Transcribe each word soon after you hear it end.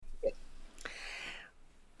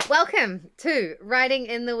Welcome to Riding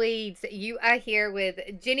in the Weeds. You are here with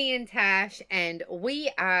Ginny and Tash, and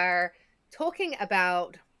we are talking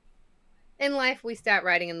about in life we start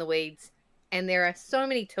riding in the weeds, and there are so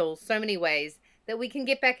many tools, so many ways that we can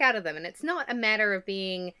get back out of them. And it's not a matter of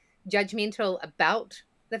being judgmental about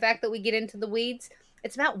the fact that we get into the weeds.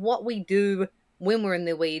 It's about what we do when we're in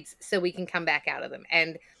the weeds so we can come back out of them.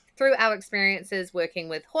 And through our experiences working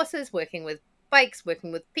with horses, working with bikes,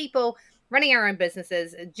 working with people, running our own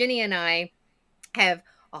businesses, Ginny and I have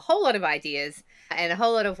a whole lot of ideas and a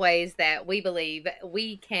whole lot of ways that we believe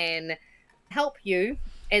we can help you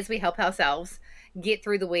as we help ourselves get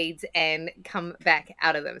through the weeds and come back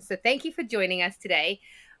out of them. So thank you for joining us today.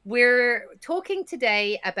 We're talking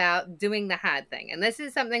today about doing the hard thing. And this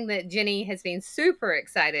is something that Ginny has been super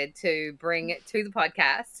excited to bring to the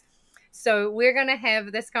podcast. So we're going to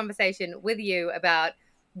have this conversation with you about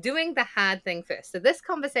doing the hard thing first. So this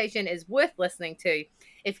conversation is worth listening to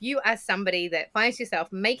if you are somebody that finds yourself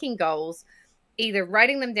making goals, either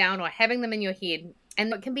writing them down or having them in your head.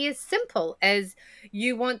 And it can be as simple as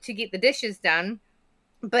you want to get the dishes done,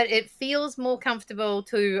 but it feels more comfortable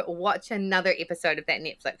to watch another episode of that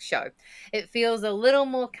Netflix show. It feels a little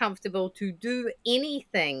more comfortable to do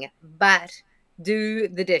anything but do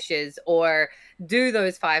the dishes or do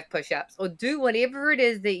those 5 push-ups or do whatever it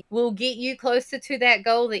is that will get you closer to that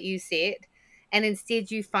goal that you set. And instead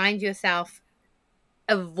you find yourself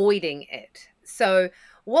avoiding it. So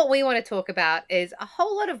what we want to talk about is a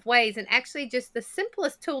whole lot of ways, and actually just the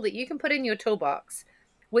simplest tool that you can put in your toolbox,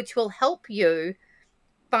 which will help you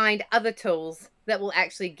find other tools that will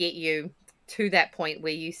actually get you to that point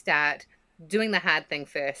where you start doing the hard thing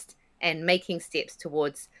first and making steps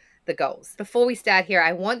towards the goals. Before we start here,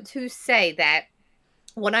 I want to say that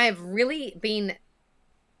what I have really been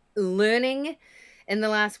learning in the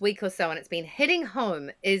last week or so, and it's been hitting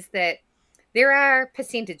home, is that there are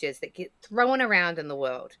percentages that get thrown around in the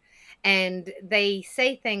world, and they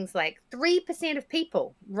say things like 3% of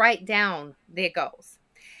people write down their goals.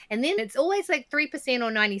 And then it's always like 3%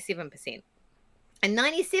 or 97%. And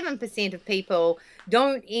 97% of people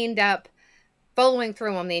don't end up following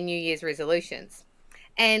through on their New Year's resolutions.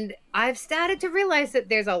 And I've started to realize that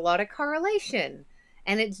there's a lot of correlation.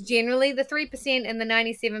 And it's generally the 3% and the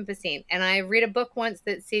 97%. And I read a book once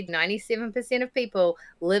that said 97% of people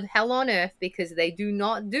live hell on earth because they do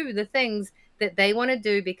not do the things that they want to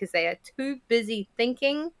do because they are too busy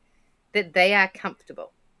thinking that they are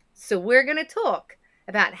comfortable. So we're going to talk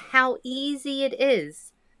about how easy it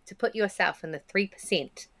is to put yourself in the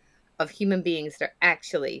 3% of human beings that are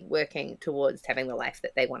actually working towards having the life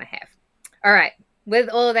that they want to have. All right. With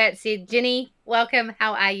all of that said, Ginny, welcome.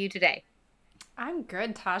 How are you today? I'm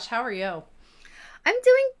good, Tosh. How are you? I'm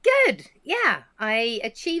doing good. Yeah, I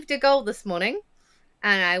achieved a goal this morning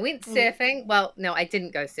and I went surfing. Well, no, I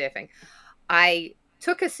didn't go surfing. I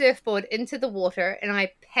took a surfboard into the water and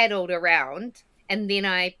I paddled around, and then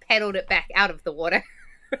I paddled it back out of the water.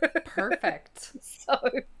 Perfect. So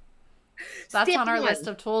that's on our list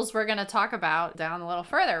of tools we're going to talk about down a little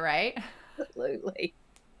further, right? Absolutely.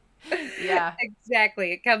 Yeah.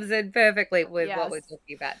 Exactly. It comes in perfectly with what we're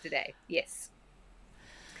talking about today. Yes.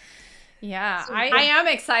 Yeah, I am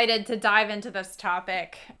excited to dive into this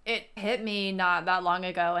topic. It hit me not that long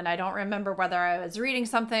ago, and I don't remember whether I was reading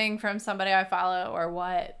something from somebody I follow or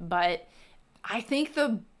what, but I think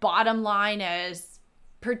the bottom line is,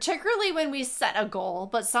 particularly when we set a goal,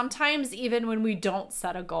 but sometimes even when we don't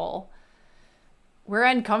set a goal, we're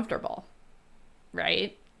uncomfortable,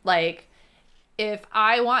 right? Like, if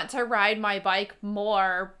I want to ride my bike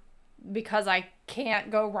more because I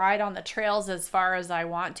can't go ride on the trails as far as I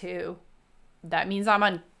want to, that means I'm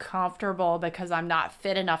uncomfortable because I'm not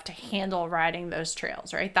fit enough to handle riding those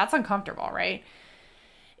trails, right? That's uncomfortable, right?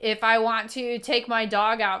 If I want to take my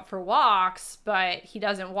dog out for walks, but he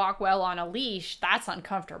doesn't walk well on a leash, that's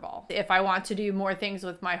uncomfortable. If I want to do more things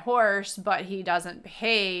with my horse, but he doesn't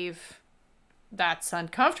behave, that's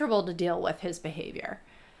uncomfortable to deal with his behavior.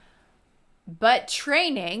 But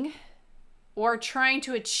training or trying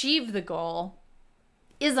to achieve the goal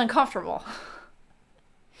is uncomfortable.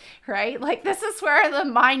 Right? Like, this is where the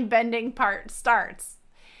mind-bending part starts.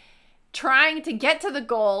 Trying to get to the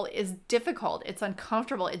goal is difficult. It's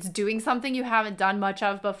uncomfortable. It's doing something you haven't done much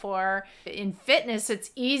of before. In fitness,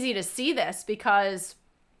 it's easy to see this because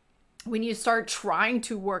when you start trying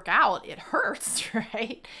to work out, it hurts,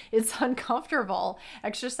 right? It's uncomfortable.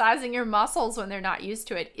 Exercising your muscles when they're not used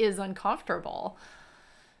to it is uncomfortable.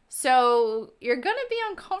 So you're going to be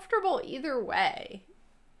uncomfortable either way.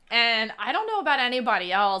 And I don't know about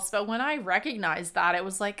anybody else, but when I recognized that, it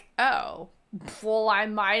was like, oh, well, I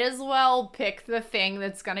might as well pick the thing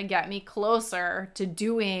that's going to get me closer to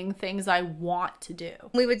doing things I want to do.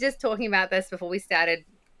 We were just talking about this before we started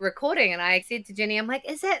recording, and I said to Jenny, I'm like,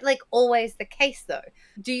 is that like always the case though?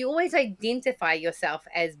 Do you always identify yourself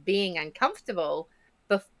as being uncomfortable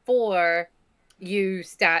before you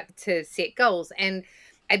start to set goals? And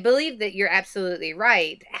I believe that you're absolutely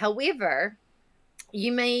right. However,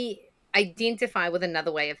 you may identify with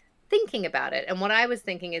another way of thinking about it. And what I was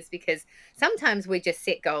thinking is because sometimes we just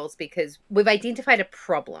set goals because we've identified a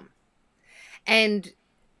problem. And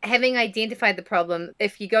having identified the problem,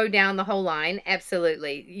 if you go down the whole line,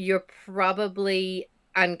 absolutely, you're probably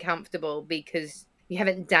uncomfortable because you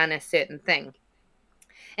haven't done a certain thing.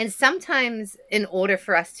 And sometimes, in order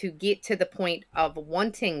for us to get to the point of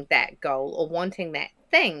wanting that goal or wanting that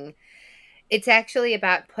thing, it's actually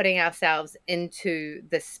about putting ourselves into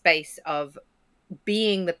the space of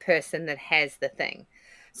being the person that has the thing.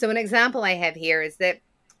 So, an example I have here is that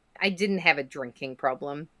I didn't have a drinking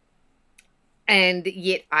problem. And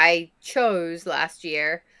yet I chose last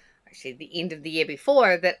year, actually the end of the year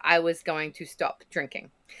before, that I was going to stop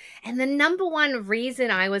drinking. And the number one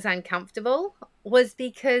reason I was uncomfortable was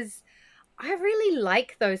because I really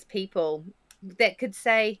like those people that could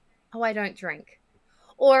say, oh, I don't drink,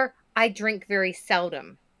 or I drink very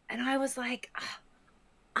seldom. And I was like, "Ah,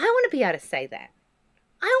 I want to be able to say that.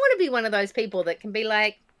 I want to be one of those people that can be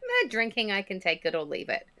like, drinking, I can take it or leave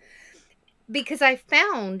it. Because I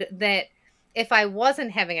found that if I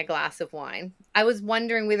wasn't having a glass of wine, I was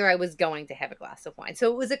wondering whether I was going to have a glass of wine.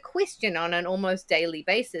 So it was a question on an almost daily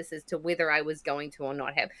basis as to whether I was going to or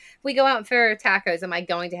not have. If we go out for tacos, am I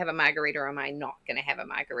going to have a margarita or am I not going to have a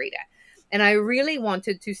margarita? And I really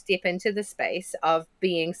wanted to step into the space of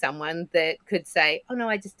being someone that could say, oh no,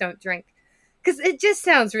 I just don't drink. Because it just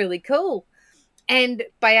sounds really cool. And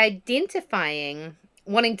by identifying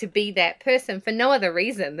wanting to be that person for no other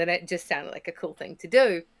reason than it just sounded like a cool thing to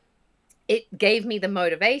do, it gave me the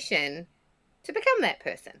motivation to become that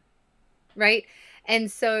person, right?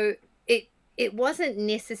 And so it wasn't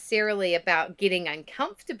necessarily about getting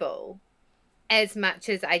uncomfortable as much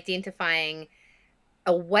as identifying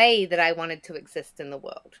a way that I wanted to exist in the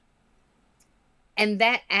world. And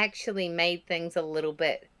that actually made things a little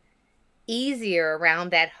bit easier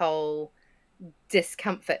around that whole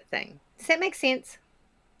discomfort thing. Does that make sense?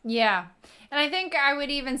 Yeah. And I think I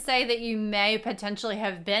would even say that you may potentially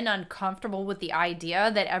have been uncomfortable with the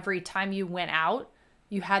idea that every time you went out,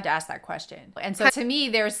 you had to ask that question. And so to me,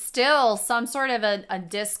 there's still some sort of a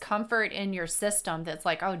discomfort in your system that's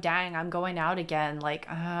like, oh, dang, I'm going out again. Like,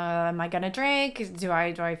 am I going to drink? Do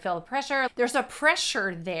I feel the pressure? There's a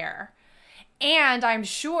pressure there. And I'm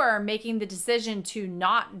sure making the decision to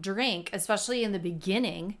not drink, especially in the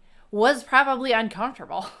beginning, was probably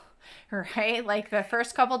uncomfortable. Right? Like the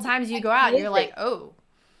first couple times you go out, you're like, oh,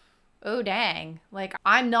 dang. Like,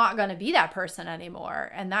 I'm not going to be that person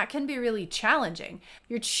anymore. And that can be really challenging.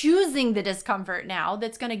 You're choosing the discomfort now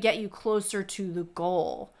that's going to get you closer to the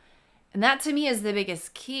goal. And that to me is the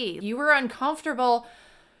biggest key. You were uncomfortable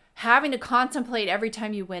having to contemplate every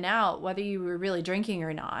time you went out whether you were really drinking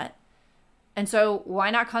or not. And so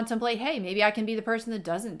why not contemplate, hey, maybe I can be the person that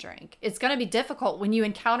doesn't drink. It's going to be difficult when you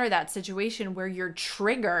encounter that situation where you're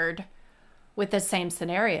triggered with the same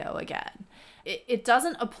scenario again. It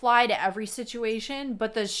doesn't apply to every situation,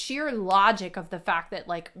 but the sheer logic of the fact that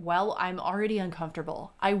like, well, I'm already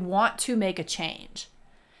uncomfortable. I want to make a change.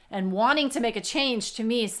 And wanting to make a change to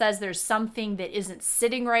me says there's something that isn't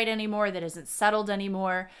sitting right anymore, that isn't settled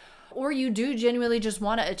anymore. Or you do genuinely just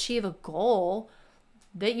want to achieve a goal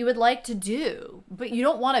that you would like to do, but you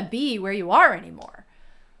don't want to be where you are anymore.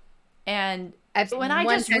 And when I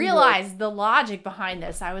just realized the logic behind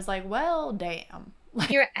this, I was like, well, damn.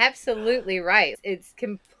 You're absolutely right. It's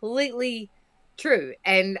completely true.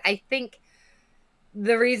 And I think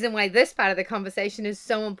the reason why this part of the conversation is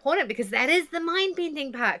so important, because that is the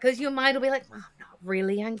mind-bending part, because your mind will be like, well, I'm not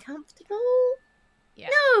really uncomfortable. Yeah.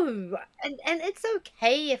 No. And it's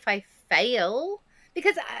okay if I fail,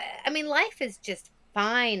 because I mean, life is just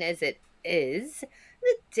fine as it is.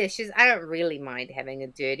 The dishes, I don't really mind having a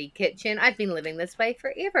dirty kitchen. I've been living this way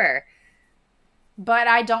forever. But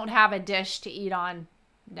I don't have a dish to eat on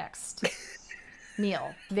next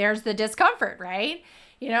meal. There's the discomfort, right?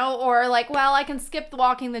 You know, or like, well, I can skip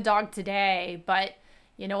walking the dog today, but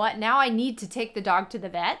you know what? Now I need to take the dog to the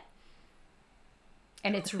vet.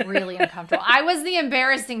 And it's really uncomfortable. I was the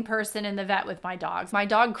embarrassing person in the vet with my dogs. My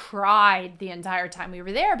dog cried the entire time we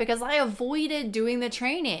were there because I avoided doing the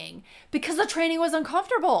training because the training was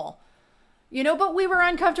uncomfortable. You know, but we were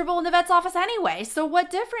uncomfortable in the vet's office anyway. So what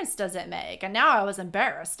difference does it make? And now I was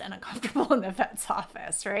embarrassed and uncomfortable in the vet's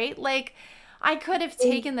office, right? Like, I could have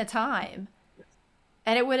taken the time,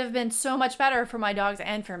 and it would have been so much better for my dogs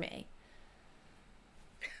and for me.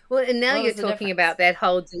 Well, and now What you're was the talking difference? about that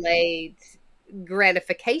whole delayed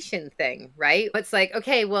gratification thing, right? It's like,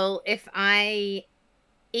 okay, well, if I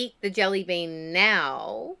eat the jelly bean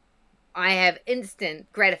now, I have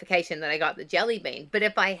instant gratification that I got the jelly bean. But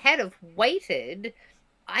if I had have waited,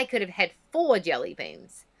 I could have had 4 jelly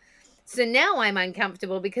beans. So now I'm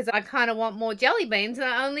uncomfortable because I kind of want more jelly beans and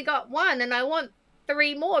I only got 1 and I want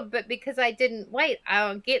 3 more, but because I didn't wait,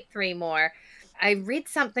 I'll get 3 more. I read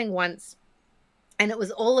something once and it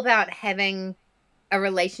was all about having a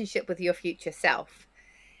relationship with your future self.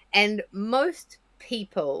 And most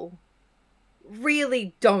people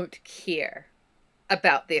really don't care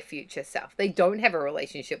about their future self. They don't have a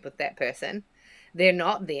relationship with that person. They're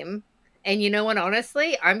not them. And you know what?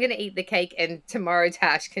 Honestly, I'm going to eat the cake, and tomorrow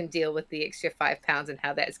Tash can deal with the extra 5 pounds and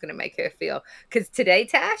how that's going to make her feel. Because today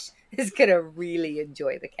Tash is going to really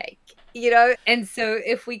enjoy the cake, you know? And so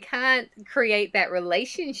if we can't create that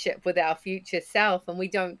relationship with our future self and we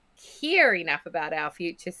don't care enough about our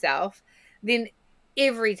future self, then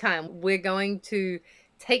every time we're going to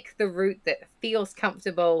take the route that feels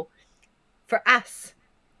comfortable for us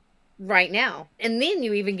right now. And then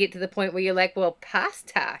you even get to the point where you're like, well, past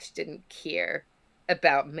Tash didn't care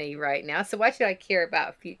about me right now. So why should I care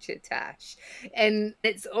about future Tash? And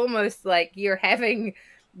it's almost like you're having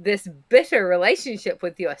this bitter relationship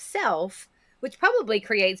with yourself, which probably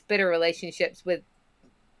creates bitter relationships with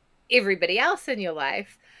everybody else in your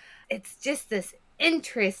life. It's just this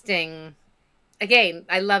interesting, again,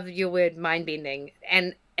 I love your word mind bending.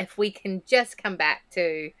 And if we can just come back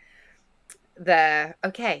to the,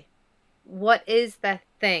 okay, what is the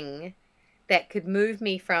thing that could move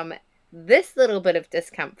me from this little bit of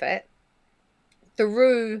discomfort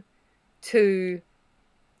through to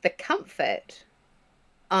the comfort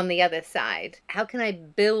on the other side? How can I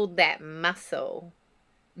build that muscle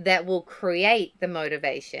that will create the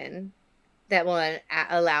motivation that will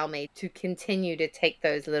allow me to continue to take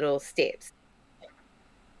those little steps?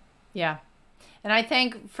 Yeah. And I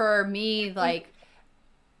think for me, like,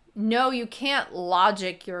 no, you can't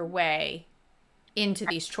logic your way into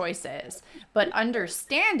these choices, but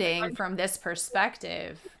understanding from this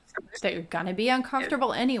perspective that you're going to be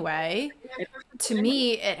uncomfortable anyway, to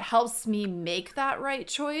me, it helps me make that right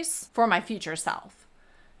choice for my future self.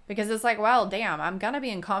 Because it's like, well, damn, I'm going to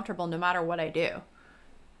be uncomfortable no matter what I do.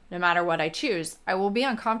 No matter what I choose, I will be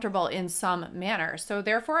uncomfortable in some manner. So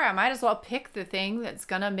therefore, I might as well pick the thing that's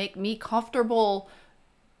going to make me comfortable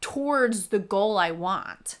towards the goal I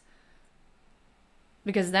want,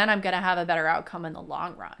 because then I'm going to have a better outcome in the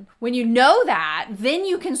long run. When you know that, then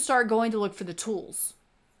you can start going to look for the tools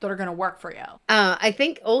that are going to work for you. I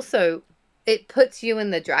think also it puts you in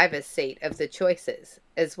the driver's seat of the choices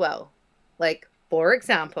as well. Like, for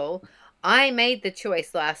example, I made the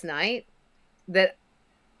choice last night that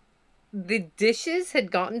the dishes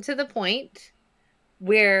had gotten to the point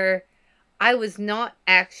where I was not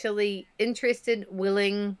actually interested,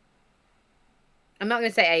 willing. I'm not going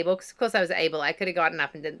to say able, because of course I was able. I could have gotten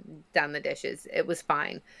up and done the dishes. It was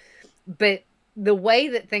fine. But the way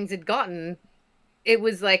that things had gotten, it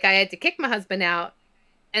was like I had to kick my husband out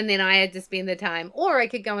and then I had to spend the time. Or I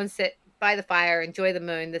could go and sit by the fire, enjoy the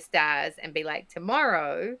moon, the stars, and be like,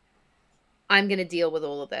 tomorrow I'm going to deal with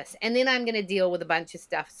all of this. And then I'm going to deal with a bunch of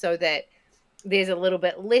stuff so that there's a little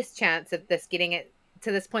bit less chance of this getting it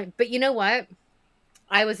to this point. But you know what?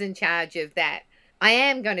 I was in charge of that. I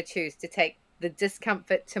am going to choose to take the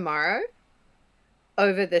discomfort tomorrow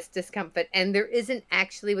over this discomfort. And there isn't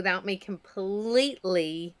actually, without me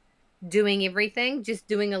completely doing everything, just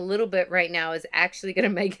doing a little bit right now is actually going to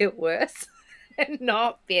make it worse and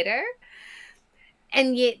not better.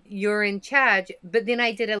 And yet you're in charge. But then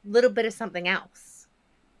I did a little bit of something else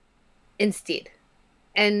instead.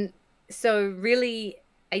 And so really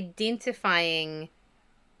identifying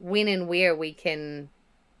when and where we can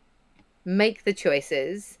make the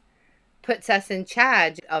choices puts us in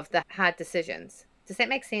charge of the hard decisions. Does that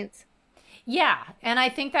make sense? Yeah. And I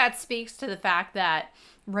think that speaks to the fact that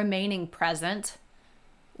remaining present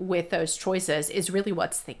with those choices is really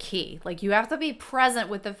what's the key. Like, you have to be present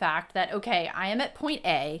with the fact that, okay, I am at point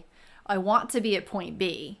A. I want to be at point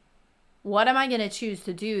B. What am I going to choose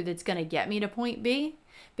to do that's going to get me to point B?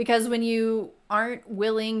 Because when you aren't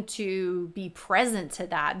willing to be present to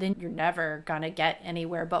that, then you're never going to get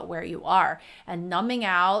anywhere but where you are. And numbing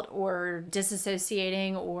out or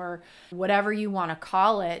disassociating or whatever you want to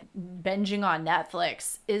call it, binging on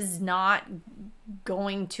Netflix is not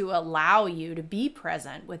going to allow you to be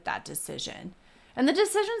present with that decision. And the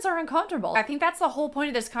decisions are uncomfortable. I think that's the whole point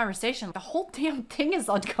of this conversation. The whole damn thing is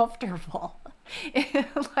uncomfortable.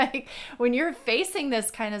 Like when you're facing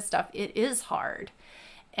this kind of stuff, it is hard.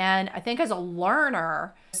 And I think as a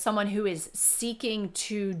learner, someone who is seeking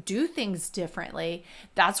to do things differently,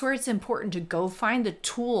 that's where it's important to go find the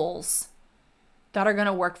tools that are going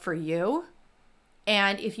to work for you.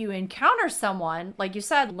 And if you encounter someone, like you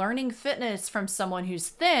said, learning fitness from someone who's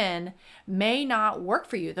thin may not work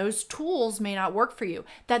for you. Those tools may not work for you.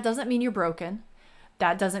 That doesn't mean you're broken.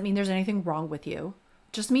 That doesn't mean there's anything wrong with you.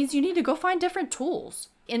 It just means you need to go find different tools.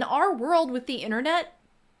 In our world with the internet,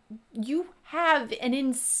 you have an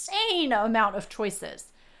insane amount of choices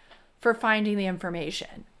for finding the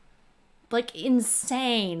information. Like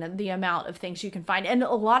insane the amount of things you can find, and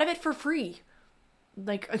a lot of it for free.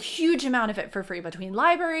 Like a huge amount of it for free between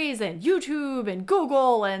libraries and YouTube and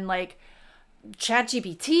Google and like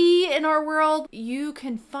ChatGPT in our world. You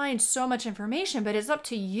can find so much information, but it's up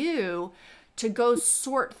to you to go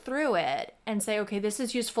sort through it and say, okay, this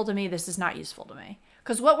is useful to me, this is not useful to me.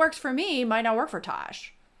 Because what works for me might not work for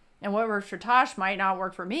Tosh. And what works for Tosh might not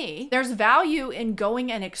work for me. There's value in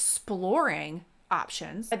going and exploring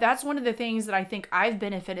options. That's one of the things that I think I've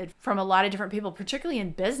benefited from a lot of different people, particularly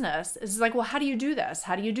in business, is like, well, how do you do this?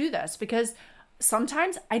 How do you do this? Because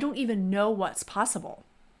sometimes I don't even know what's possible.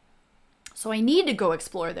 So I need to go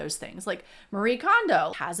explore those things. Like Marie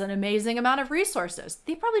Kondo has an amazing amount of resources.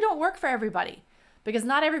 They probably don't work for everybody because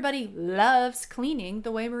not everybody loves cleaning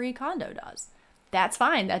the way Marie Kondo does. That's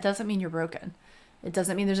fine. That doesn't mean you're broken. It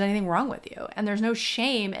doesn't mean there's anything wrong with you. And there's no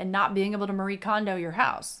shame in not being able to Marie Kondo your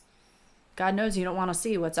house. God knows you don't want to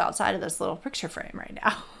see what's outside of this little picture frame right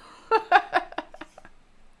now.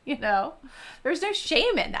 You know, there's no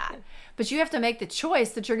shame in that. But you have to make the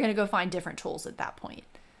choice that you're going to go find different tools at that point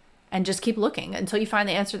and just keep looking until you find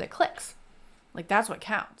the answer that clicks. Like that's what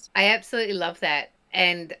counts. I absolutely love that.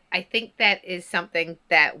 And I think that is something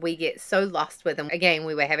that we get so lost with. And again,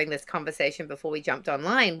 we were having this conversation before we jumped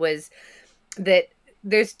online, was that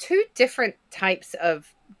there's two different types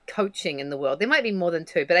of coaching in the world. There might be more than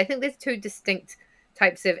two, but I think there's two distinct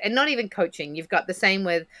types of, and not even coaching. You've got the same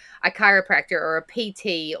with a chiropractor or a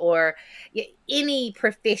PT or any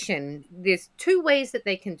profession. There's two ways that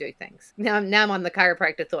they can do things. Now I'm on the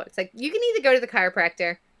chiropractor thought. It's like you can either go to the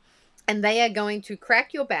chiropractor and they are going to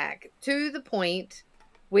crack your back to the point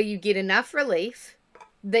where you get enough relief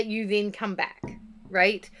that you then come back,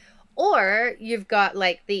 right? Or you've got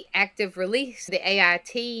like the active release, the ART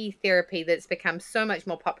therapy that's become so much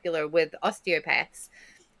more popular with osteopaths,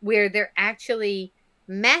 where they're actually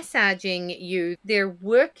massaging you. They're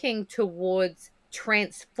working towards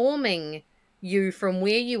transforming you from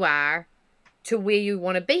where you are to where you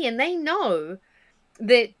want to be. And they know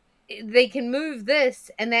that they can move this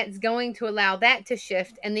and that's going to allow that to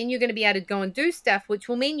shift. And then you're going to be able to go and do stuff, which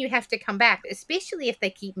will mean you have to come back, especially if they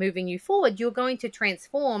keep moving you forward. You're going to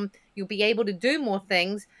transform. You'll be able to do more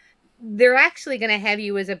things. They're actually going to have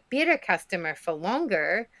you as a better customer for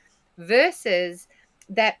longer versus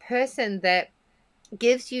that person that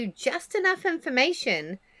gives you just enough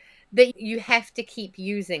information that you have to keep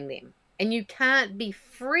using them. And you can't be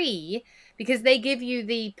free because they give you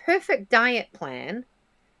the perfect diet plan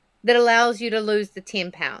that allows you to lose the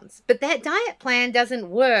 10 pounds. But that diet plan doesn't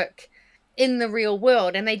work in the real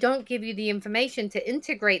world. And they don't give you the information to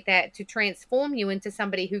integrate that, to transform you into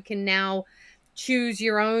somebody who can now choose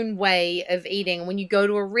your own way of eating. When you go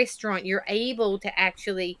to a restaurant, you're able to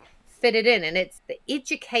actually fit it in. And it's the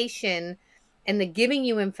education and the giving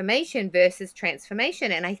you information versus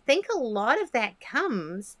transformation. And I think a lot of that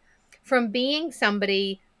comes from being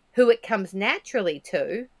somebody who it comes naturally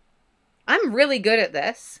to. I'm really good at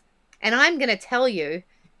this, and I'm going to tell you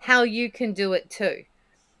how you can do it too.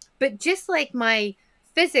 But just like my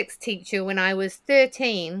physics teacher when I was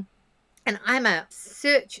 13, and I'm a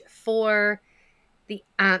search for the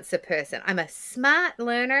answer person. I'm a smart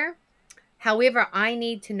learner. However, I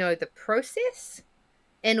need to know the process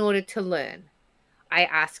in order to learn. I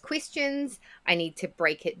ask questions, I need to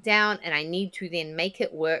break it down, and I need to then make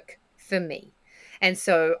it work for me. And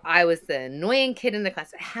so I was the annoying kid in the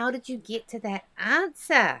class. How did you get to that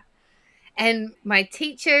answer? And my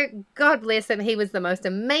teacher, God bless him, he was the most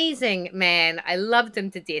amazing man. I loved him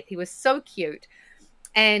to death. He was so cute.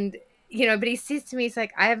 And, but he says to me, he's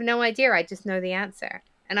like, I have no idea. I just know the answer.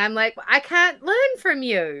 And I'm like, I can't learn from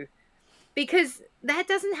you because that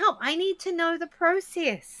doesn't help. I need to know the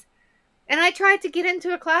process. And I tried to get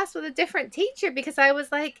into a class with a different teacher because I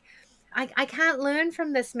was like, I can't learn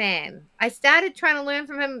from this man. I started trying to learn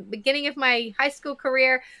from him beginning of my high school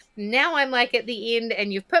career. Now I'm like at the end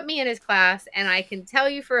and you've put me in his class and I can tell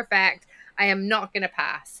you for a fact I am not going to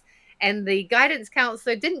pass. And the guidance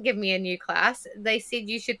counselor didn't give me a new class. They said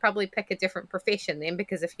you should probably pick a different profession then,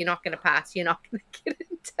 because if you're not going to pass, you're not going to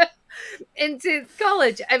get into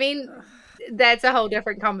college. I mean, that's a whole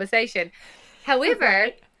different conversation. However,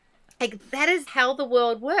 Right. like, that is how the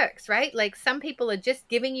world works, right? Like, some people are just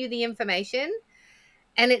giving you the information,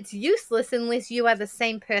 and it's useless unless you are the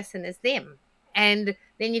same person as them. And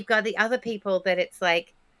then you've got the other people that it's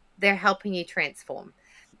like they're helping you transform.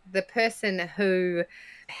 The person who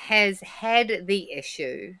has had the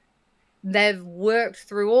issue, they've worked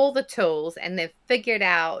through all the tools and they've figured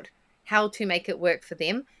out how to make it work for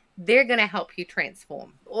them. They're going to help you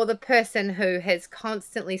transform. Or the person who has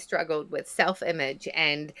constantly struggled with self-image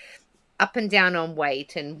and up and down on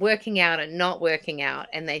weight and working out and not working out,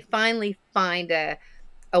 and they finally find a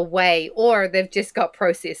way, or they've just got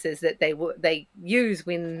processes that they use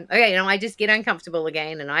when, okay, I just get uncomfortable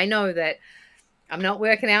again, and I know that I'm not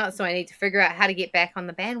working out, so I need to figure out how to get back on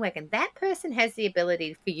the bandwagon. That person has the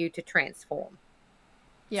ability for you to transform.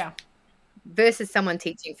 Yeah. Versus someone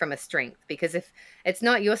teaching from a strength, because if it's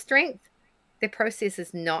not your strength, the process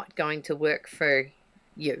is not going to work for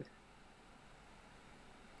you.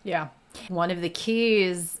 Yeah. One of the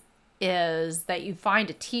keys is that you find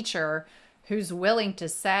a teacher who's willing to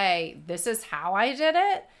say, this is how I did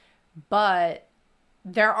it, but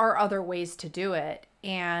there are other ways to do it.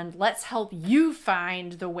 And let's help you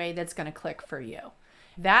find the way that's going to click for you.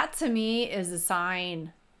 That to me is a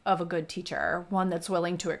sign of a good teacher, one that's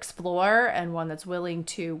willing to explore and one that's willing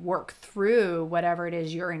to work through whatever it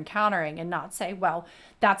is you're encountering and not say, well,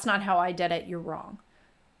 that's not how I did it, you're wrong.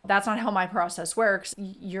 That's not how my process works.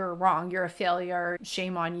 You're wrong. You're a failure.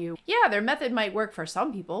 Shame on you. Yeah, their method might work for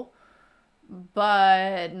some people,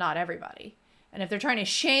 but not everybody. And if they're trying to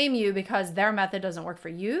shame you because their method doesn't work for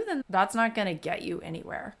you, then that's not going to get you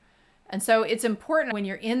anywhere. And so it's important when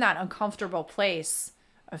you're in that uncomfortable place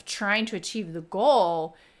of trying to achieve the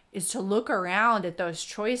goal is to look around at those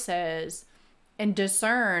choices and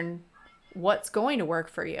discern what's going to work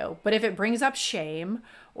for you. But if it brings up shame,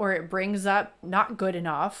 or it brings up not good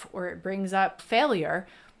enough, or it brings up failure,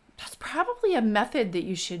 that's probably a method that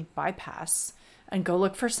you should bypass and go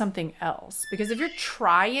look for something else. Because if you're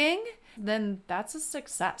trying, then that's a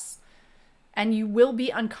success. And you will be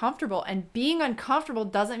uncomfortable. And being uncomfortable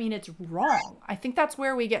doesn't mean it's wrong. I think that's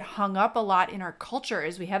where we get hung up a lot in our culture,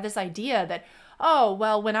 is we have this idea that, oh,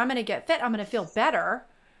 well, when I'm going to get fit, I'm going to feel better.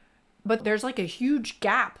 But there's like a huge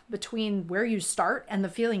gap between where you start and the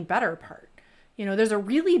feeling better part. There's a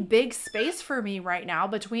really big space for me right now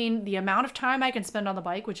between the amount of time I can spend on the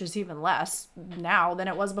bike, which is even less now than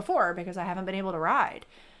it was before because I haven't been able to ride.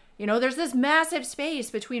 There's this massive space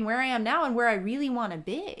between where I am now and where I really want to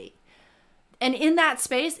be. And in that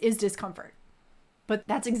space is discomfort. But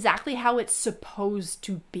that's exactly how it's supposed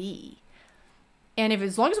to be. And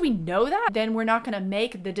as long as we know that, then we're not going to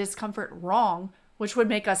make the discomfort wrong, which would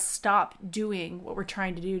make us stop doing what we're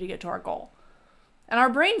trying to do to get to our goal. And our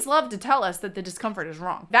brains love to tell us that the discomfort is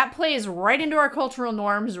wrong. That plays right into our cultural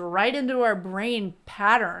norms, right into our brain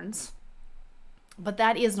patterns. But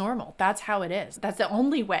that is normal. That's how it is. That's the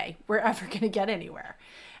only way we're ever going to get anywhere.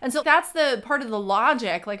 And so that's the part of the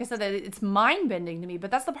logic. Like I said, that it's mind-bending to me, but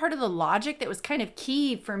that's the part of the logic that was kind of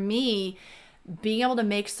key for me being able to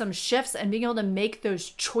make some shifts and being able to make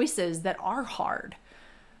those choices that are hard.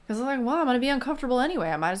 Because I'm like, well, I'm going to be uncomfortable anyway.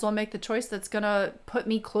 I might as well make the choice that's going to put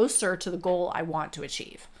me closer to the goal I want to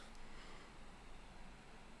achieve.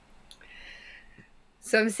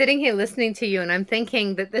 So I'm sitting here listening to you and I'm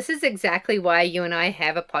thinking that this is exactly why you and I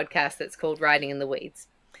have a podcast that's called Riding in the Weeds.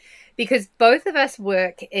 Because both of us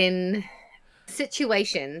work in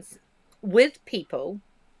situations with people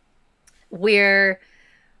where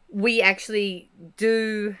we actually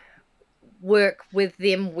do work with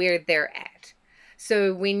them where they're at.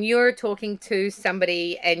 So when you're talking to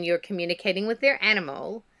somebody and you're communicating with their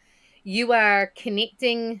animal, you are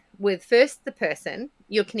connecting with first the person,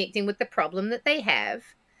 you're connecting with the problem that they have,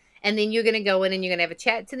 and then you're going to go in and you're going to have a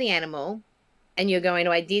chat to the animal, and you're going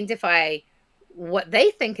to identify what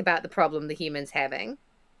they think about the problem the human's having,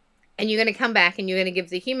 and you're going to come back and you're going to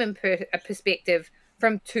give the human a perspective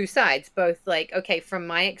from two sides, both like, okay, from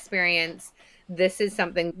my experience, this is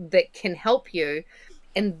something that can help you,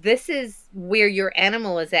 and this is where your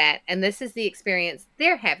animal is at, and this is the experience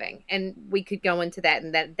they're having. And we could go into that,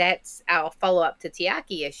 and that's our follow-up to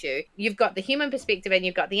Tiaki issue. You've got the human perspective and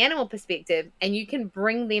you've got the animal perspective, and you can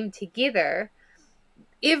bring them together.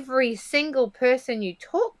 Every single person you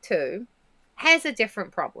talk to has a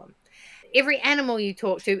different problem. Every animal you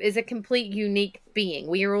talk to is a complete unique being.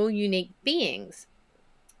 We are all unique beings.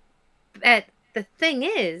 But the thing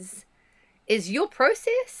is your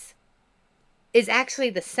process is actually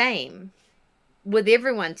the same with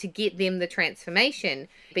everyone to get them the transformation,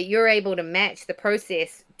 but you're able to match the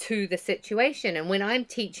process to the situation. And when I'm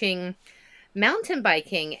teaching mountain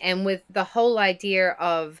biking and with the whole idea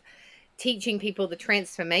of teaching people the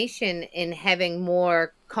transformation in having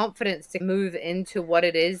more confidence to move into what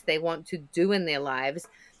it is they want to do in their lives,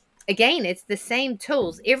 again, it's the same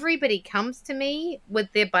tools. Everybody comes to me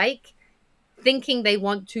with their bike thinking they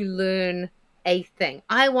want to learn a thing.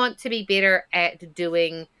 I want to be better at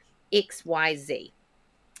doing XYZ.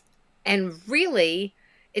 And really,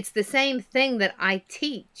 it's the same thing that I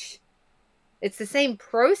teach. It's the same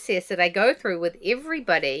process that I go through with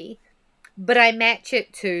everybody, but I match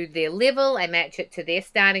it to their level. I match it to their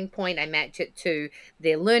starting point. I match it to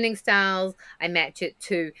their learning styles. I match it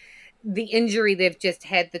to the injury they've just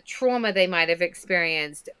had, the trauma they might have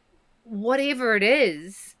experienced, whatever it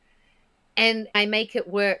is. And I make it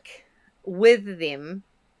work with them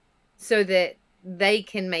so that they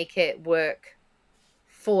can make it work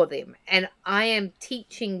for them. And I am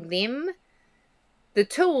teaching them the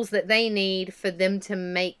tools that they need for them to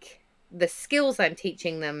make the skills I'm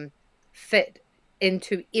teaching them fit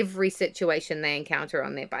into every situation they encounter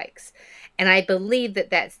on their bikes. And I believe that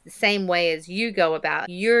that's the same way as you go about.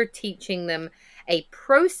 You're teaching them a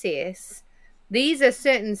process. These are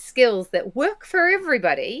certain skills that work for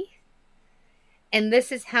everybody. And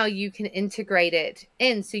this is how you can integrate it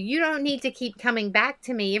in. So you don't need to keep coming back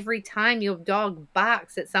to me every time your dog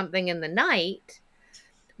barks at something in the night.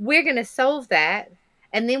 We're going to solve that.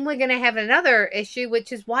 And then we're going to have another issue,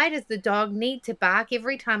 which is, why does the dog need to bark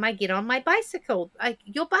every time I get on my bicycle?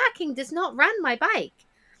 Your barking does not run my bike.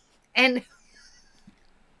 And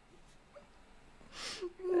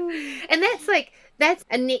that's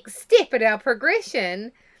a next step in our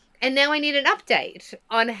progression. And now I need an update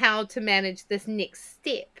on how to manage this next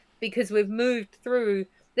step, because we've moved through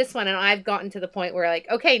this one and I've gotten to the point where, like,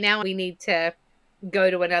 okay, now we need to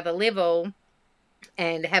go to another level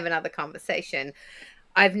and have another conversation.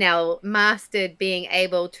 I've now mastered being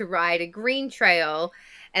able to ride a green trail,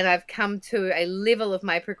 and I've come to a level of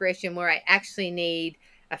my progression where I actually need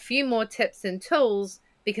a few more tips and tools,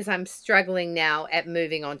 because I'm struggling now at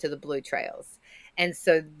moving onto the blue trails. And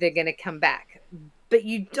so they're going to come back. But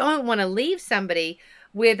you don't want to leave somebody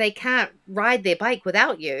where they can't ride their bike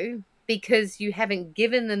without you, because you haven't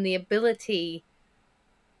given them the ability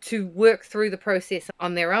to work through the process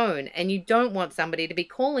on their own. And you don't want somebody to be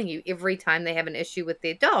calling you every time they have an issue with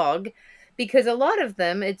their dog, because a lot of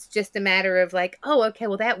them, it's just a matter of like, oh, okay,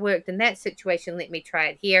 well, that worked in that situation. Let me try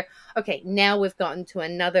it here. Okay, now we've gotten to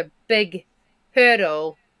another big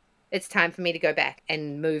hurdle. It's time for me to go back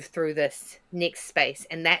and move through this next space.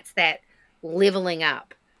 And that's that leveling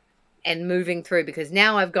up and moving through, because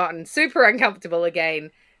now I've gotten super uncomfortable again.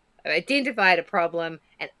 I've identified a problem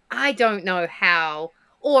and I don't know how.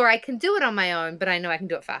 Or I can do it on my own, but I know I can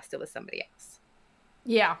do it faster with somebody else.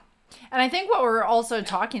 Yeah. And I think what we're also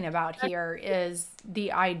talking about here is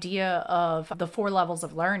the idea of the 4 levels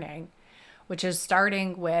of learning, which is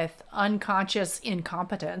starting with unconscious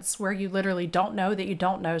incompetence, where you literally don't know that you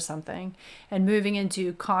don't know something, and moving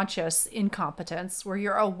into conscious incompetence, where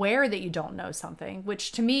you're aware that you don't know something,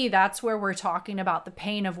 which to me, that's where we're talking about the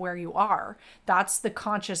pain of where you are. That's the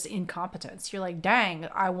conscious incompetence. You're like, dang,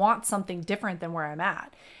 I want something different than where I'm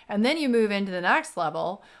at. And then you move into the next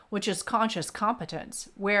level, which is conscious competence,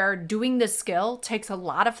 where doing this skill takes a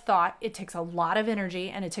lot of thought, it takes a lot of energy,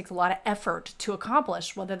 and it takes a lot of effort to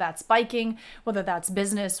accomplish, whether that's biking, whether that's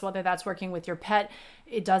business, whether that's working with your pet.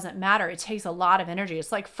 It doesn't matter. It takes a lot of energy.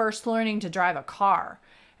 It's like first learning to drive a car.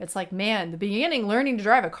 It's like, man, the beginning learning to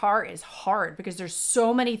drive a car is hard because there's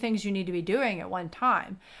so many things you need to be doing at one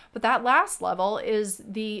time. But that last level is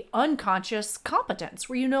the unconscious competence,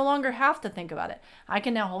 where you no longer have to think about it. I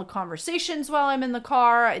can now hold conversations while I'm in the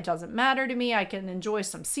car. It doesn't matter to me. I can enjoy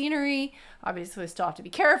some scenery. Obviously, I still have to be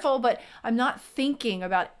careful, but I'm not thinking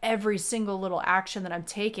about every single little action that I'm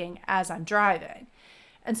taking as I'm driving.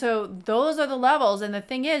 And so those are the levels. And the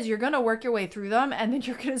thing is, you're going to work your way through them, and then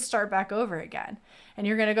you're going to start back over again. And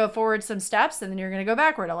you're going to go forward some steps, and then you're going to go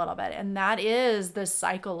backward a little bit. And that is the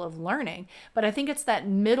cycle of learning. But I think it's that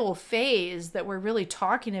middle phase that we're really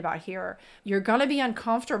talking about here. You're going to be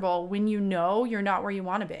uncomfortable when you know you're not where you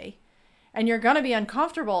want to be. And you're going to be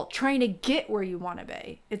uncomfortable trying to get where you want to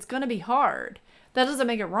be. It's going to be hard. That doesn't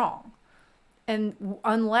make it wrong. And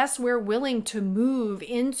unless we're willing to move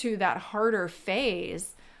into that harder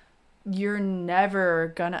phase, you're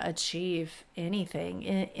never going to achieve anything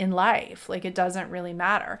in life. Like, it doesn't really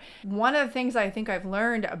matter. One of the things I think I've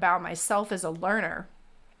learned about myself as a learner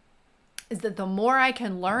is that the more I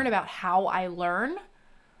can learn about how I learn,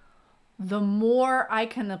 the more I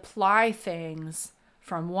can apply things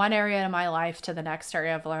from one area of my life to the next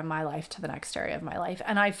area of my life to the next area of my life.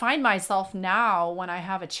 And I find myself now when I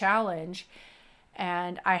have a challenge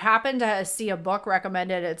and I happen to see a book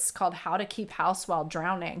recommended. It's called How to Keep House While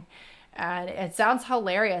Drowning. And it sounds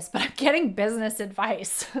hilarious, but I'm getting business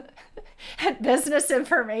advice and business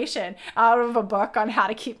information out of a book on how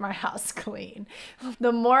to keep my house clean.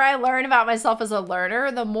 The more I learn about myself as a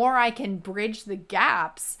learner, the more I can bridge the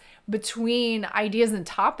gaps between ideas and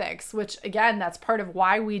topics, which again, that's part of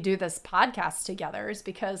why we do this podcast together, is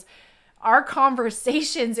because our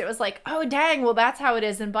conversations, it was like, oh, dang, well, that's how it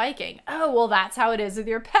is in biking. Oh, well, that's how it is with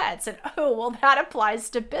your pets. And oh, well, that applies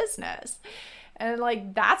to business. And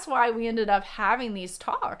like, that's why we ended up having these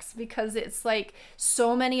talks, because it's like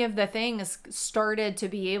so many of the things started to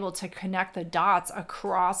be able to connect the dots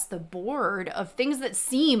across the board of things that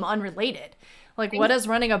seem unrelated. Like, what does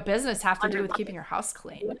running a business have to do with keeping your house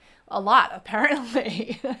clean? A lot,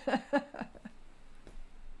 apparently.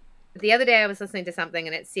 The other day I was listening to something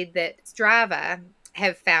and it said that Strava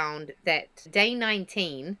have found that day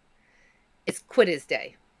 19 is quitter's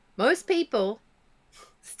day. Most people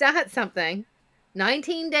start something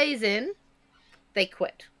 19 days in, they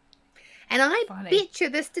quit. And I bet you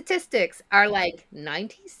the statistics are like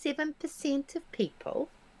 97% of people,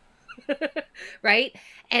 right?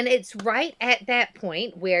 And it's right at that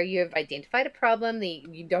point where you've identified a problem,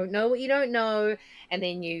 you don't know what you don't know, and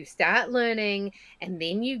then you start learning, and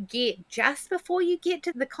then you get, just before you get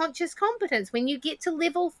to the conscious competence, when you get to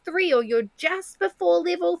level 3, or you're just before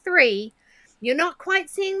level 3, you're not quite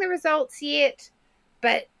seeing the results yet,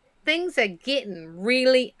 but things are getting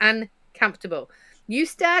really uncomfortable. You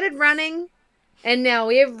started running, and now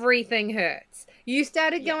everything hurts. You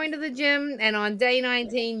started going to the gym, and on day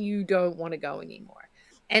 19, you don't want to go anymore.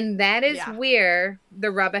 And that is where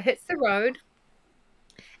the rubber hits the road.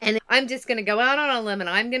 And I'm just going to go out on a limb, and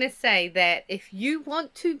I'm going to say that if you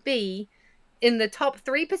want to be in the top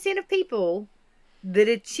 3% of people that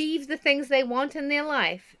achieve the things they want in their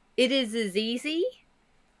life, it is as easy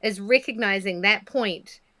as recognizing that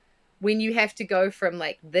point when you have to go from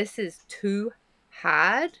like, this is too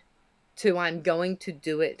hard, to I'm going to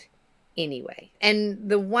do it anyway. And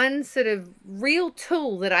the one sort of real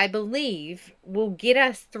tool that I believe will get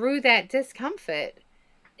us through that discomfort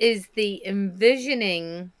is the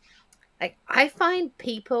envisioning. Like, I find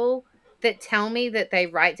people that tell me that they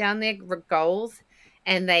write down their goals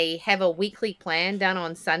and they have a weekly plan done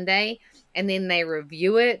on Sunday and then they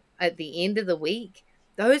review it at the end of the week.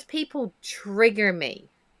 Those people trigger me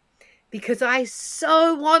because I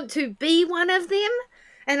so want to be one of them.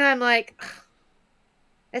 And I'm like,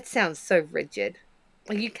 that sounds so rigid.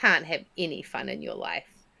 Like, you can't have any fun in your life.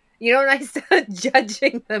 You know, and I start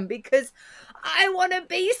judging them because I want to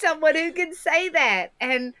be someone who can say that.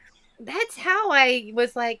 And that's how I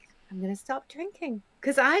was like, I'm going to stop drinking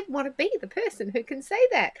because I want to be the person who can say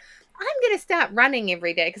that. I'm going to start running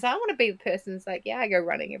every day because I want to be the person who's like, yeah, I go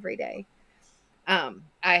running every day. I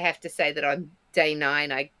have to say that on day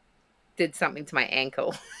 9, I did something to my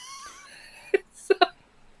ankle. So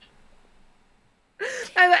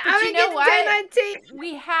but you know what?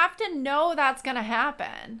 We have to know that's going to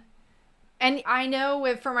happen. And I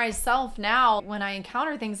know for myself now, when I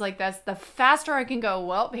encounter things like this, the faster I can go,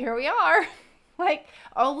 well, here we are. Like,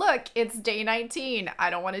 oh, look, it's day 19. I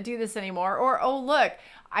don't want to do this anymore. Or, oh, look,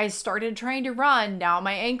 I started trying to run. Now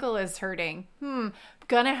my ankle is hurting.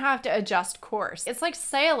 Gonna have to adjust course. It's like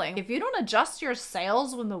sailing. If you don't adjust your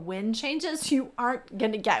sails when the wind changes, you aren't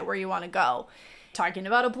gonna get where you want to go. Talking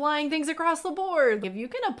about applying things across the board. If you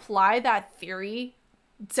can apply that theory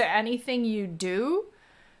to anything you do,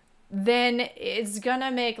 then it's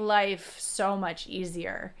gonna make life so much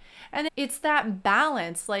easier. And it's that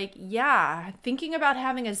balance, like, yeah, thinking about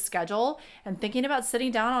having a schedule and thinking about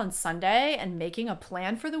sitting down on Sunday and making a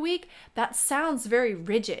plan for the week, that sounds very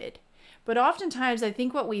rigid. But oftentimes I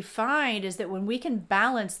think what we find is that when we can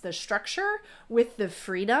balance the structure with the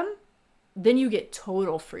freedom, then you get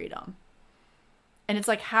total freedom. And it's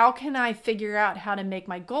like, how can I figure out how to make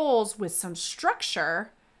my goals with some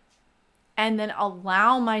structure and then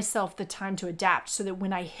allow myself the time to adapt so that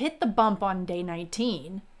when I hit the bump on day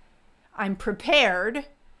 19, I'm prepared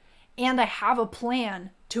and I have a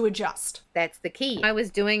plan to adjust. That's the key. I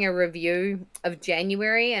was doing a review of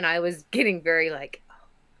January and I was getting very like, oh,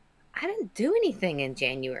 I didn't do anything in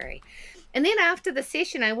January. And then after the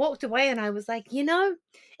session, I walked away and I was like, you know,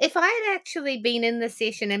 if I had actually been in the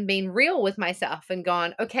session and been real with myself and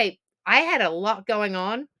gone, okay, I had a lot going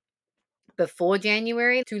on before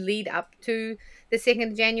January to lead up to the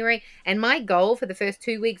 2nd of January. And my goal for the first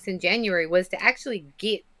 2 weeks in January was to actually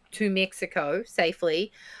get to Mexico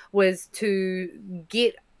safely was to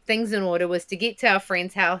get things in order, was to get to our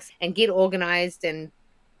friend's house and get organized and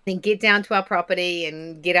then get down to our property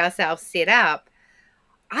and get ourselves set up.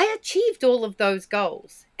 I achieved all of those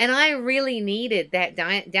goals and I really needed that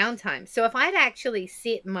downtime. So if I'd actually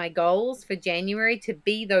set my goals for January to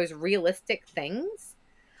be those realistic things,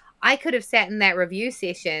 I could have sat in that review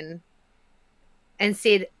session and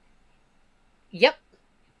said, yep,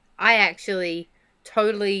 I actually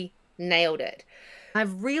totally nailed it.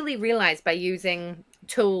 I've really realized by using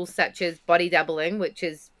tools such as body doubling, which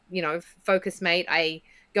is, Focus Mate, I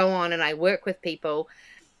go on and I work with people,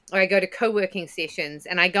 or I go to co-working sessions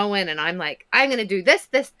and I go in and I'm like, I'm going to do this,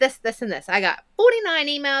 this, this, this, and this. I got 49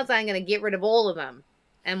 emails. I'm going to get rid of all of them.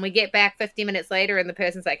 And we get back 50 minutes later and the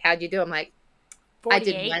person's like, how'd you do? I'm like, 48. I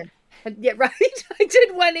did one. Yeah, right. I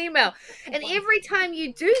did one email. And every time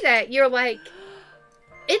you do that, you're like,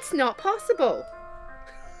 it's not possible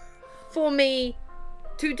for me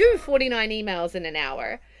to do 49 emails in an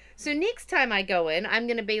hour. So next time I go in, I'm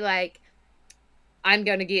going to be like, I'm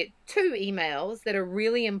going to get 2 emails that are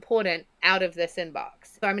really important out of this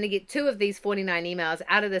inbox. So I'm going to get 2 of these 49 emails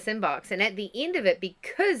out of this inbox. And at the end of it,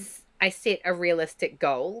 because I set a realistic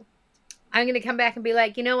goal, I'm going to come back and be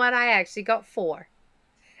like, you know what? I actually got 4.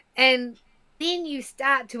 And then you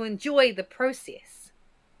start to enjoy the process.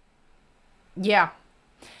 Yeah.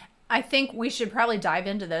 I think we should probably dive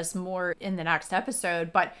into this more in the next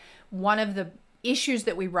episode. But one of the issues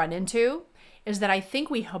that we run into is that I think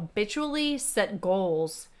we habitually set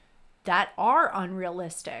goals that are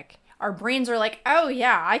unrealistic. Our brains are like, oh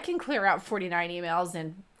yeah, I can clear out 49 emails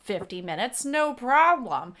in 50 minutes, no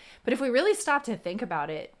problem. But if we really stop to think about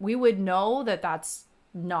it, we would know that that's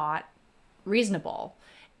not reasonable.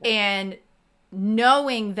 And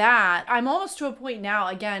knowing that, I'm almost to a point now,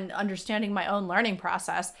 again, understanding my own learning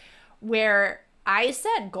process, where I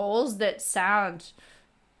set goals that sound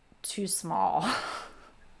too small.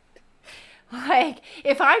 Like,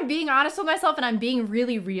 if I'm being honest with myself and I'm being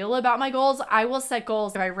really real about my goals, I will set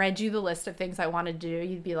goals. If I read you the list of things I want to do,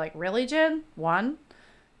 you'd be like, really, Jen? 1?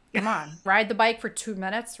 Come on, ride the bike for 2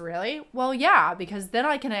 minutes? Really? Well, yeah, because then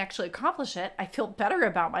I can actually accomplish it. I feel better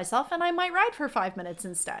about myself and I might ride for 5 minutes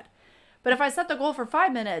instead. But if I set the goal for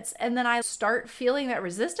 5 minutes and then I start feeling that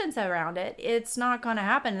resistance around it, it's not going to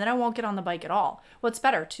happen. Then I won't get on the bike at all. What's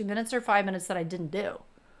better, 2 minutes or 5 minutes that I didn't do?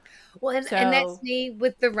 Well, and that's me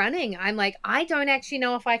with the running. I'm like, I don't actually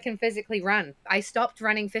know if I can physically run. I stopped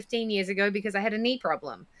running 15 years ago because I had a knee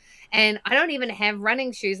problem. And I don't even have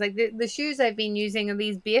running shoes. Like the shoes I've been using are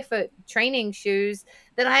these barefoot training shoes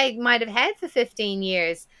that I might have had for 15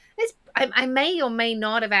 years. I may or may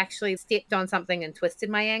not have actually stepped on something and twisted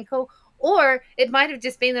my ankle, or it might have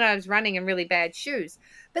just been that I was running in really bad shoes.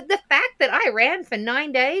 But the fact that I ran for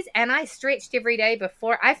 9 days and I stretched every day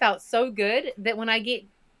before, I felt so good that when I get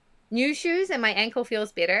new shoes and my ankle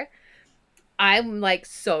feels better, I'm like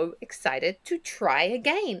so excited to try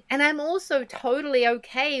again. And I'm also totally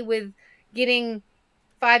okay with getting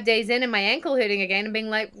 5 days in and my ankle hurting again and being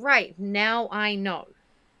like, right, now I know.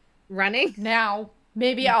 Running. Now,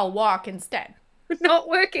 maybe I'll walk instead. Not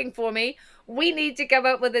working for me. We need to come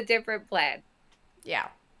up with a different plan. Yeah.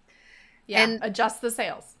 Yeah. And adjust the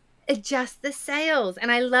sails. Adjust the sails.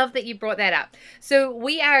 And I love that you brought that up. So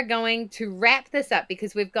we are going to wrap this up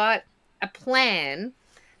because we've got a plan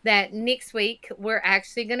that next week we're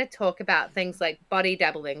actually going to talk about things like body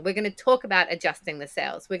doubling. We're going to talk about adjusting the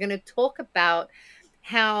sails. We're going to talk about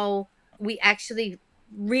how we actually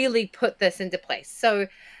really put this into place. So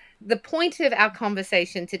the point of our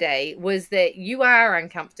conversation today was that you are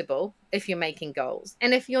uncomfortable if you're making goals.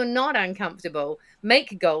 And if you're not uncomfortable,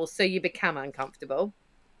 make goals so you become uncomfortable.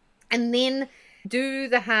 And then do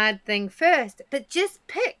the hard thing first. But just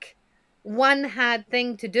pick one hard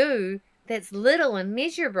thing to do that's little and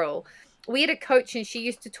measurable. We had a coach and she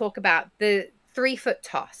used to talk about the 3-foot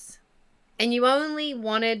toss. And you only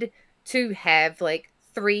wanted to have like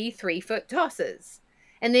 3 3-foot tosses.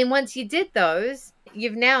 And then once you did those,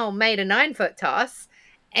 you've now made a 9-foot toss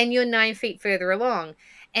and you're 9 feet further along.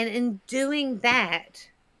 And in doing that,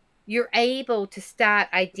 you're able to start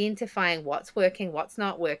identifying what's working, what's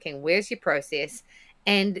not working, where's your process,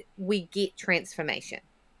 and we get transformation.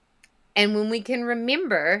 And when we can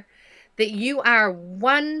remember that you are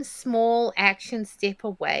one small action step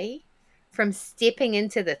away from stepping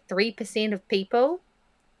into the 3% of people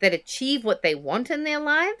that achieve what they want in their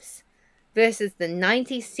lives versus the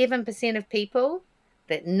 97% of people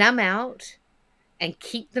that numb out and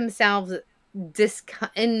keep themselves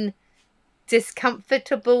in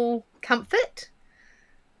discomfortable comfort,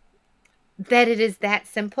 that it is that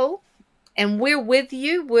simple. And we're with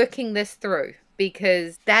you working this through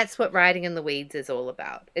because that's what riding in the weeds is all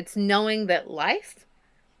about. It's knowing that life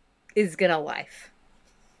is gonna life.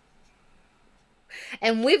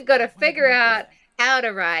 And we've got to figure out 100%. how to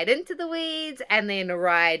ride into the weeds and then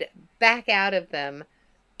ride back out of them.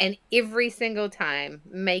 And every single time,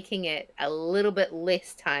 making it a little bit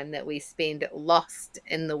less time that we spend lost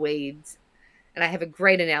in the weeds. And I have a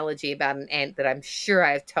great analogy about an ant that I'm sure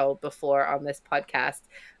I've told before on this podcast.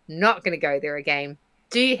 Not going to go there again.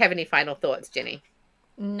 Do you have any final thoughts, Jenny?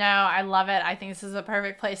 No, I love it. I think this is a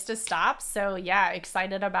perfect place to stop. So, yeah,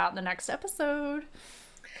 excited about the next episode.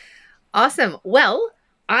 Awesome. Well,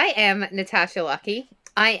 I am Natasha Lucky.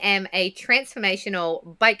 I am a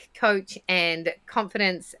transformational bike coach and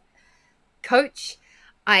confidence coach.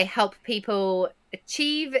 I help people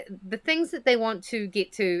achieve the things that they want to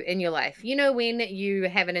get to in your life. You know, when you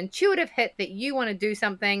have an intuitive hit that you want to do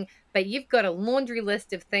something, but you've got a laundry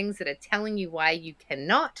list of things that are telling you why you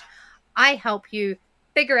cannot. I help you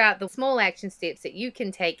figure out the small action steps that you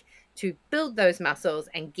can take to build those muscles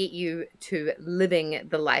and get you to living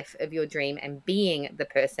the life of your dream and being the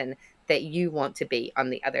person that you want to be on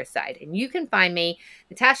the other side. And you can find me,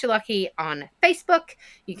 Natasha Lucky, on Facebook.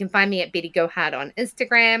 You can find me at Betty Go Hard on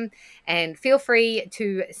Instagram. And feel free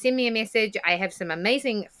to send me a message. I have some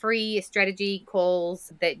amazing free strategy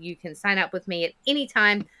calls that you can sign up with me at any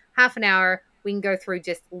time, half an hour. We can go through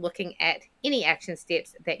just looking at any action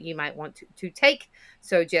steps that you might want to take.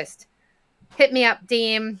 So just hit me up,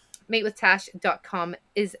 DM, meetwithtash.com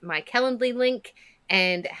is my Calendly link.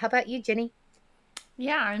 And how about you, Jenny?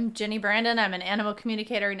 Yeah, I'm Jenny Brandon. I'm an animal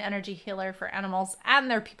communicator and energy healer for animals and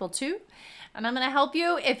their people too. And I'm going to help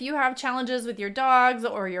you if you have challenges with your dogs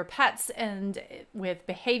or your pets and with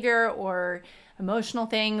behavior or emotional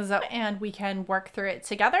things, and we can work through it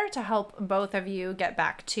together to help both of you get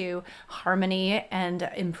back to harmony and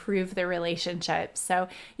improve the relationship. So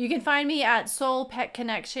you can find me at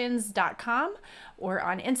soulpetconnections.com or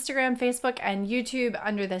on Instagram, Facebook, and YouTube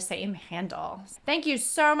under the same handle. Thank you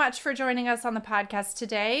so much for joining us on the podcast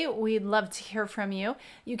today. We'd love to hear from you.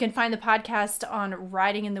 You can find the podcast on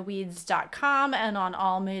ridingintheweeds.com and on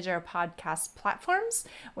all major podcast platforms.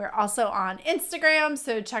 We're also on Instagram,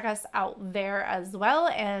 so check us out there as well,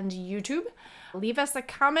 and YouTube. Leave us a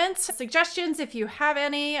comment, suggestions if you have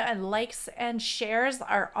any, and likes and shares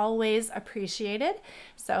are always appreciated.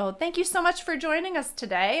 So thank you so much for joining us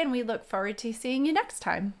today, and we look forward to seeing you next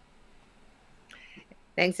time.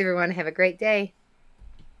 Thanks, everyone. Have a great day.